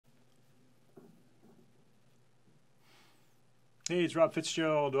Hey, it's Rob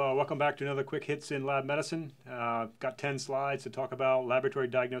Fitzgerald. Welcome back to another Quick Hits in Lab Medicine. Got 10 slides to talk about laboratory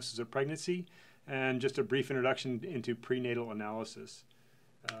diagnosis of pregnancy and just a brief introduction into prenatal analysis.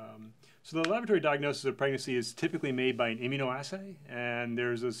 So the laboratory diagnosis of pregnancy is typically made by an immunoassay, and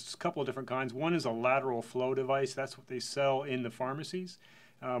there's a couple of different kinds. One is a lateral flow device. That's what they sell in the pharmacies.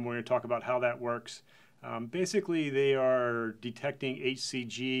 We're going to talk about how that works. Basically, they are detecting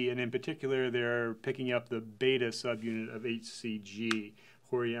HCG, and in particular, they're picking up the beta subunit of HCG,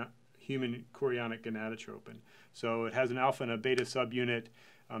 human chorionic gonadotropin. So it has an alpha and a beta subunit.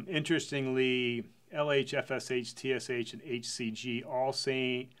 Interestingly, LH, FSH, TSH, and HCG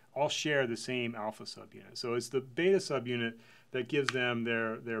all share the same alpha subunit. So it's the beta subunit that gives them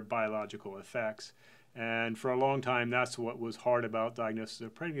their biological effects. And for a long time, that's what was hard about diagnosis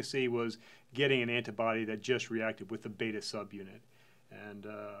of pregnancy, was getting an antibody that just reacted with the beta subunit. And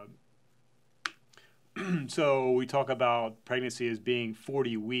so we talk about pregnancy as being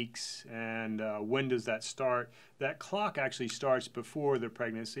 40 weeks, and when does that start? That clock actually starts before the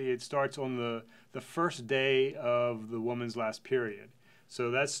pregnancy. It starts on the first day of the woman's last period.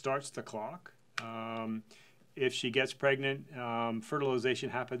 So that starts the clock. If she gets pregnant, fertilization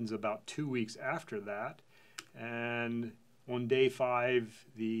happens about 2 weeks after that, and on day 5,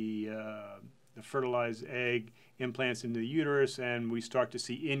 the fertilized egg implants into the uterus, and we start to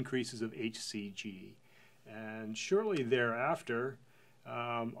see increases of HCG. And shortly thereafter,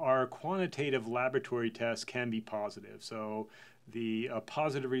 our quantitative laboratory tests can be positive. So a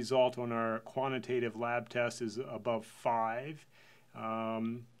positive result on our quantitative lab test is above 5.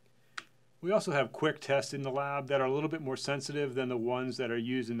 We also have quick tests in the lab that are a little bit more sensitive than the ones that are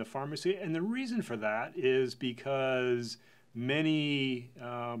used in the pharmacy. And the reason for that is because many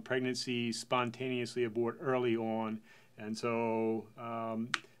pregnancies spontaneously abort early on. And so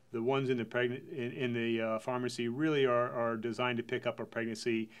the ones in the pharmacy really are designed to pick up a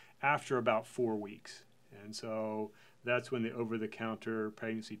pregnancy after about 4 weeks. And so that's when the over-the-counter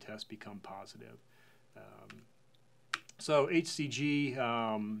pregnancy tests become positive. So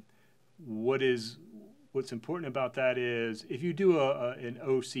HCG, what's important about that is if you do an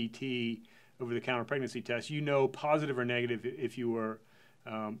OCT, over-the-counter pregnancy test, you know positive or negative if you were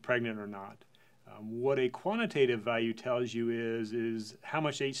pregnant or not. What a quantitative value tells you is how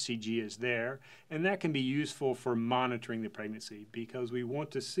much HCG is there, and that can be useful for monitoring the pregnancy, because we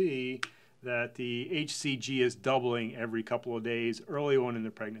want to see that the HCG is doubling every couple of days early on in the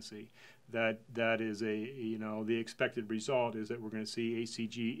pregnancy. That is the expected result is that we're going to see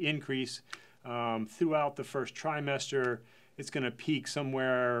HCG increase throughout the first trimester. It's going to peak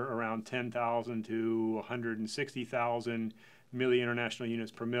somewhere around 10,000 to 160,000 milli-international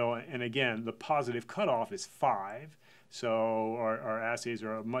units per mil. And again, the positive cutoff is 5. So our assays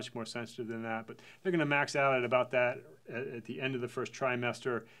are much more sensitive than that. But they're going to max out at about that at the end of the first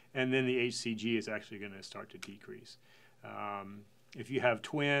trimester. And then the HCG is actually going to start to decrease. If you have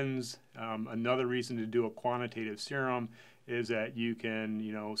twins, another reason to do a quantitative serum is that you can,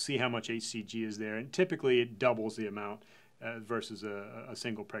 see how much HCG is there, and typically it doubles the amount versus a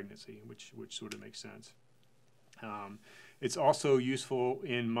single pregnancy, which sort of makes sense. It's also useful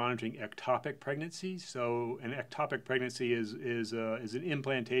in monitoring ectopic pregnancies. So an ectopic pregnancy is an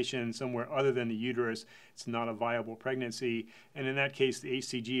implantation somewhere other than the uterus. It's not a viable pregnancy. And in that case, the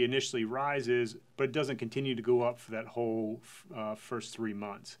HCG initially rises, but it doesn't continue to go up for that whole first 3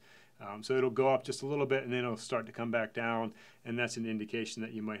 months. So it'll go up just a little bit, and then it'll start to come back down, and that's an indication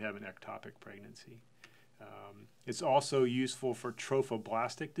that you might have an ectopic pregnancy. It's also useful for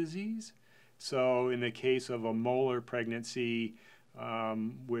trophoblastic disease. So in the case of a molar pregnancy,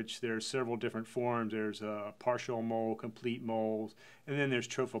 which there's several different forms, there's a partial mole, complete moles, and then there's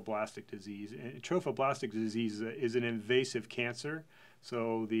trophoblastic disease. And trophoblastic disease is an invasive cancer.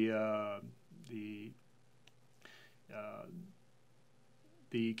 So the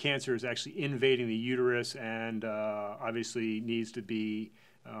cancer is actually invading the uterus, and obviously needs to be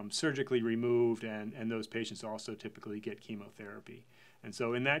surgically removed, and those patients also typically get chemotherapy. And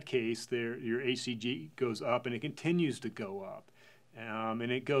so in that case, your HCG goes up, and it continues to go up. And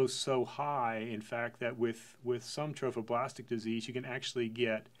it goes so high, in fact, that with some trophoblastic disease, you can actually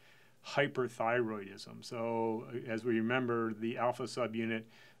get hyperthyroidism. So as we remember, the alpha subunit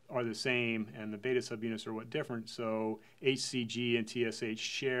are the same, and the beta subunits are what different. So HCG and TSH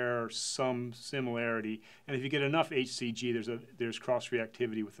share some similarity. And if you get enough HCG, there's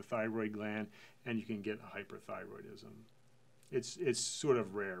cross-reactivity with the thyroid gland, and you can get hyperthyroidism. It's sort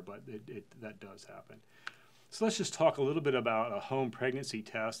of rare, but that does happen. So let's just talk a little bit about a home pregnancy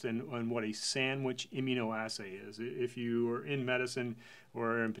test and what a sandwich immunoassay is. If you are in medicine,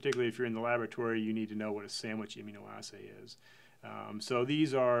 or in particularly if you're in the laboratory, you need to know what a sandwich immunoassay is. So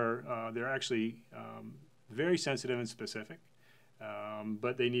these are, they're actually very sensitive and specific,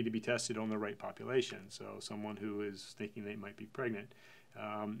 but they need to be tested on the right population. So someone who is thinking they might be pregnant.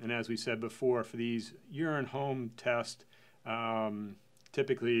 And as we said before, for these urine home tests,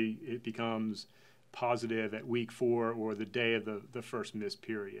 typically it becomes positive at week 4 or the day of the first missed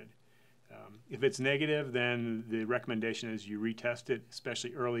period. If it's negative, then the recommendation is you retest it,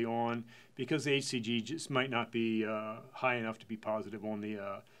 especially early on, because the HCG just might not be high enough to be positive on the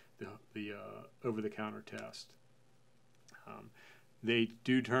over-the-counter test. They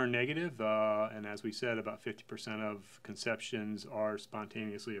do turn negative, and as we said, about 50% of conceptions are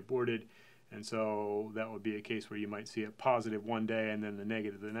spontaneously aborted, and so that would be a case where you might see it positive one day and then the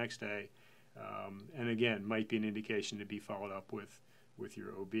negative the next day, and again, might be an indication to be followed up with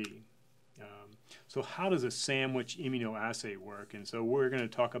your OB. So how does a sandwich immunoassay work? And so we're going to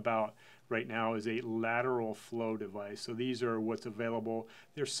talk about right now is a lateral flow device. So these are what's available.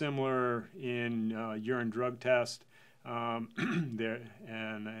 They're similar in urine drug test there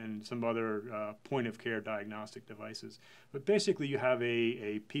and some other point-of-care diagnostic devices. But basically you have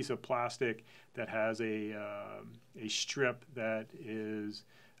a piece of plastic that has a strip that is,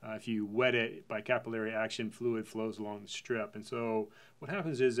 if you wet it by capillary action, fluid flows along the strip. And so what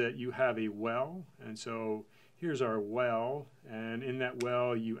happens is that you have a well, and so here's our well, and in that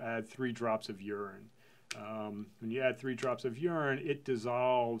well you add 3 drops of urine. When you add 3 drops of urine, it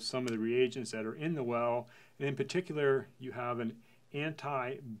dissolves some of the reagents that are in the well, and in particular you have an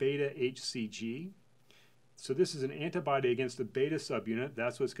anti-beta HCG. So this is an antibody against the beta subunit.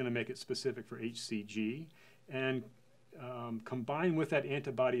 That's what's going to make it specific for HCG. And combined with that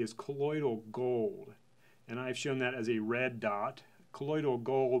antibody is colloidal gold, and I've shown that as a red dot. Colloidal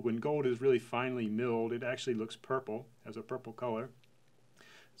gold, when gold is really finely milled, it actually looks purple, has a purple color.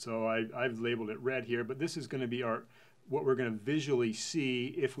 So I've labeled it red here, but this is going to be what we're going to visually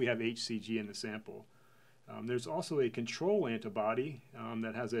see if we have HCG in the sample. There's also a control antibody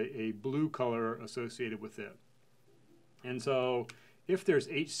that has a blue color associated with it. And so if there's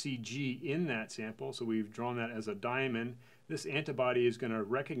HCG in that sample, so we've drawn that as a diamond, this antibody is going to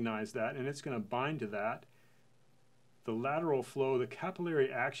recognize that and it's going to bind to that. The lateral flow, the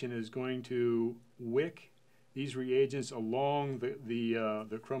capillary action is going to wick these reagents along the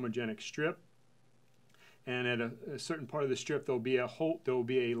chromogenic strip, and at a certain part of the strip there will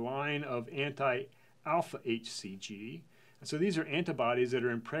be a line of anti-alpha HCG. And so these are antibodies that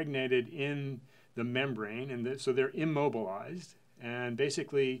are impregnated in the membrane, and so they're immobilized. And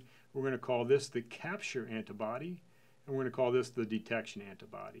basically, we're going to call this the capture antibody, and we're going to call this the detection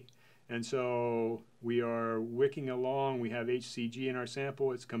antibody. And so we are wicking along. We have HCG in our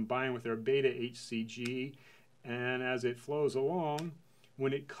sample. It's combined with our beta HCG. And as it flows along,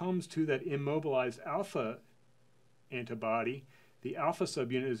 when it comes to that immobilized alpha antibody, the alpha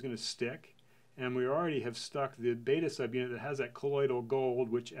subunit is going to stick. And we already have stuck the beta subunit that has that colloidal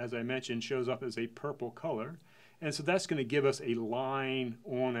gold, which, as I mentioned, shows up as a purple color. And so that's going to give us a line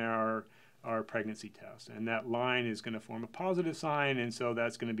on our pregnancy test. And that line is going to form a positive sign, and so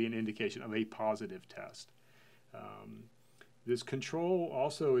that's going to be an indication of a positive test. This control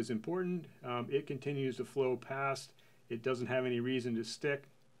also is important. It continues to flow past. It doesn't have any reason to stick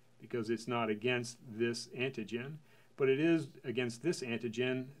because it's not against this antigen, but it is against this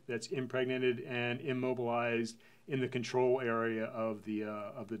antigen that's impregnated and immobilized in the control area of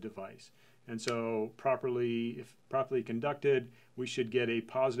the device. And so if properly conducted, we should get a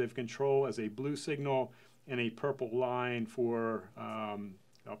positive control as a blue signal and a purple line for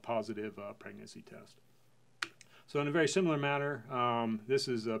a positive pregnancy test. So in a very similar manner, this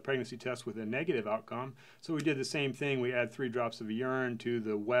is a pregnancy test with a negative outcome. So we did the same thing. We add 3 drops of urine to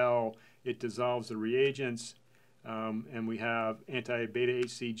the well. It dissolves the reagents, and we have anti-beta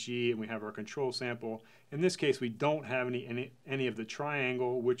HCG, and we have our control sample. In this case, we don't have any of the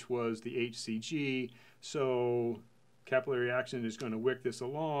triangle, which was the HCG, so capillary action is going to wick this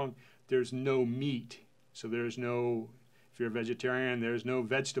along. There's no meat, so there's no, if you're a vegetarian, there's no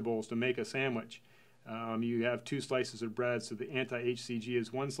vegetables to make a sandwich. You have 2 slices of bread, so the anti-HCG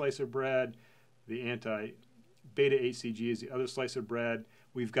is 1 slice of bread, the anti-beta HCG is the other slice of bread.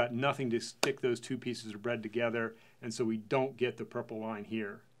 We've got nothing to stick those 2 pieces of bread together, and so we don't get the purple line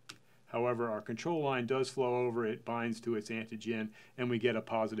here. However, our control line does flow over, it binds to its antigen, and we get a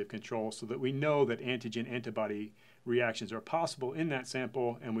positive control so that we know that antigen-antibody reactions are possible in that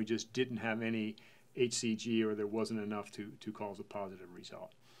sample, and we just didn't have any HCG or there wasn't enough to cause a positive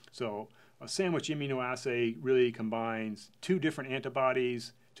result. So a sandwich immunoassay really combines 2 different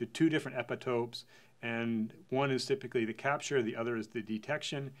antibodies to 2 different epitopes, and one is typically the capture, the other is the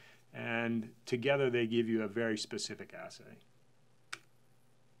detection, and together they give you a very specific assay.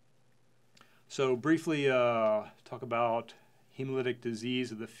 So briefly talk about hemolytic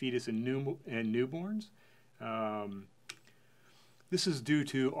disease of the fetus and newborns. This is due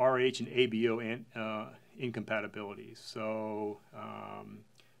to Rh and ABO incompatibilities. So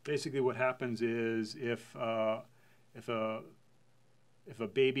basically what happens is if a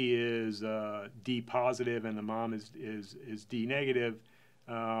baby is D positive and the mom is D negative,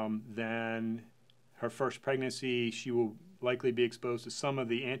 then her first pregnancy, she will likely be exposed to some of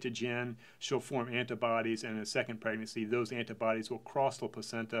the antigen. She'll form antibodies, and in a second pregnancy, those antibodies will cross the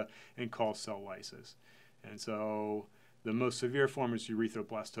placenta and cause cell lysis. And so the most severe form is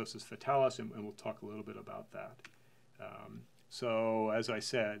erythroblastosis fetalis, and we'll talk a little bit about that. So as I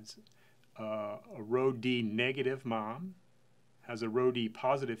said, a Rho D negative mom has a Rho D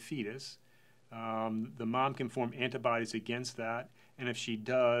positive fetus. The mom can form antibodies against that, and if she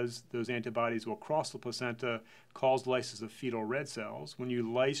does, those antibodies will cross the placenta, cause lysis of fetal red cells. When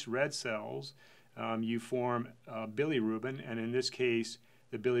you lyse red cells, you form bilirubin, and in this case,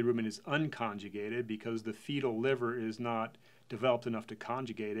 the bilirubin is unconjugated because the fetal liver is not developed enough to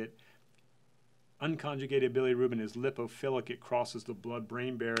conjugate it. Unconjugated bilirubin is lipophilic. It crosses the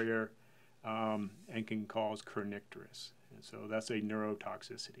blood-brain barrier and can cause kernicterus. And so that's a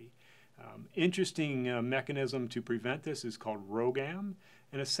neurotoxicity. Interesting mechanism to prevent this is called ROGAM.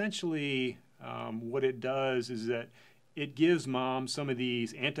 And essentially what it does is that it gives mom some of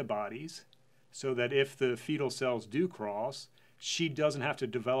these antibodies so that if the fetal cells do cross, she doesn't have to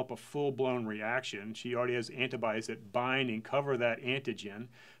develop a full-blown reaction. She already has antibodies that bind and cover that antigen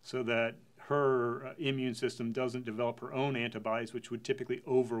so that her immune system doesn't develop her own antibodies, which would typically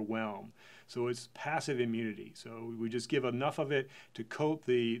overwhelm. So it's passive immunity. So we just give enough of it to coat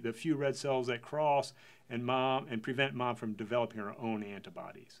the few red cells that cross and prevent mom from developing her own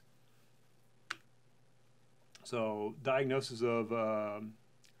antibodies. So diagnosis of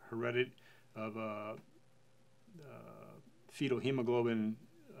fetal hemoglobin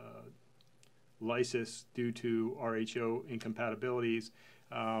lysis due to RHO incompatibilities.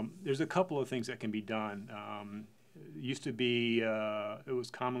 There's a couple of things that can be done. It used to be, it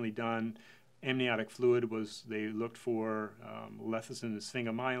was commonly done, amniotic fluid they looked for lecithin and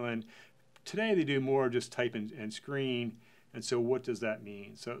sphingomyelin. Today they do more just type and screen. And so what does that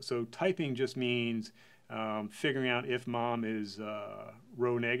mean? So typing just means figuring out if mom is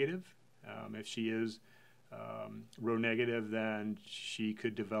Rho negative. If she is Rho negative, then she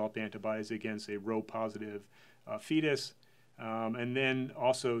could develop antibodies against a Rho positive fetus. And then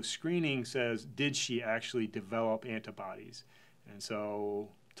also screening says, did she actually develop antibodies? And so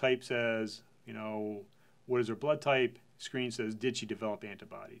type says, you know, what is her blood type? Screen says, did she develop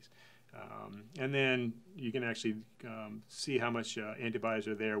antibodies? And then you can actually see how much antibodies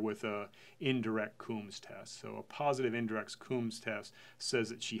are there with an indirect Coombs test. So a positive indirect Coombs test says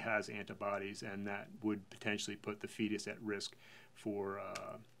that she has antibodies, and that would potentially put the fetus at risk for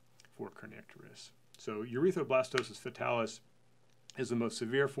kernicterus. So erythroblastosis fetalis is the most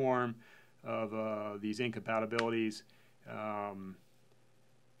severe form of these incompatibilities. And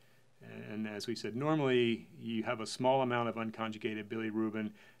as we said, normally you have a small amount of unconjugated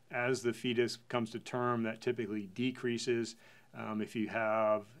bilirubin. As the fetus comes to term, that typically decreases. If you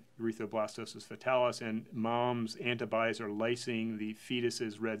have erythroblastosis fetalis and mom's antibodies are lysing the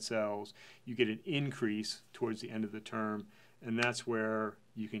fetus's red cells, you get an increase towards the end of the term, and that's where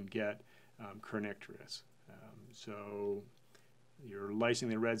you can get kernicterus. So you're lysing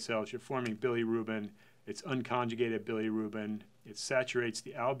the red cells, you're forming bilirubin, it's unconjugated bilirubin, it saturates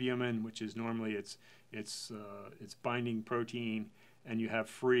the albumin, which is normally its binding protein, and you have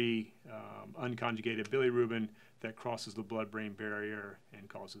free unconjugated bilirubin that crosses the blood-brain barrier and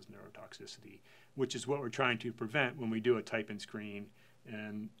causes neurotoxicity, which is what we're trying to prevent when we do a type and screen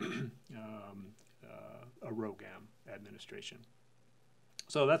and a ROGAM administration.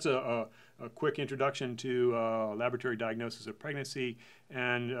 So that's a quick introduction to laboratory diagnosis of pregnancy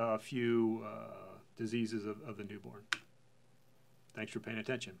and a few diseases of the newborn. Thanks for paying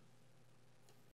attention.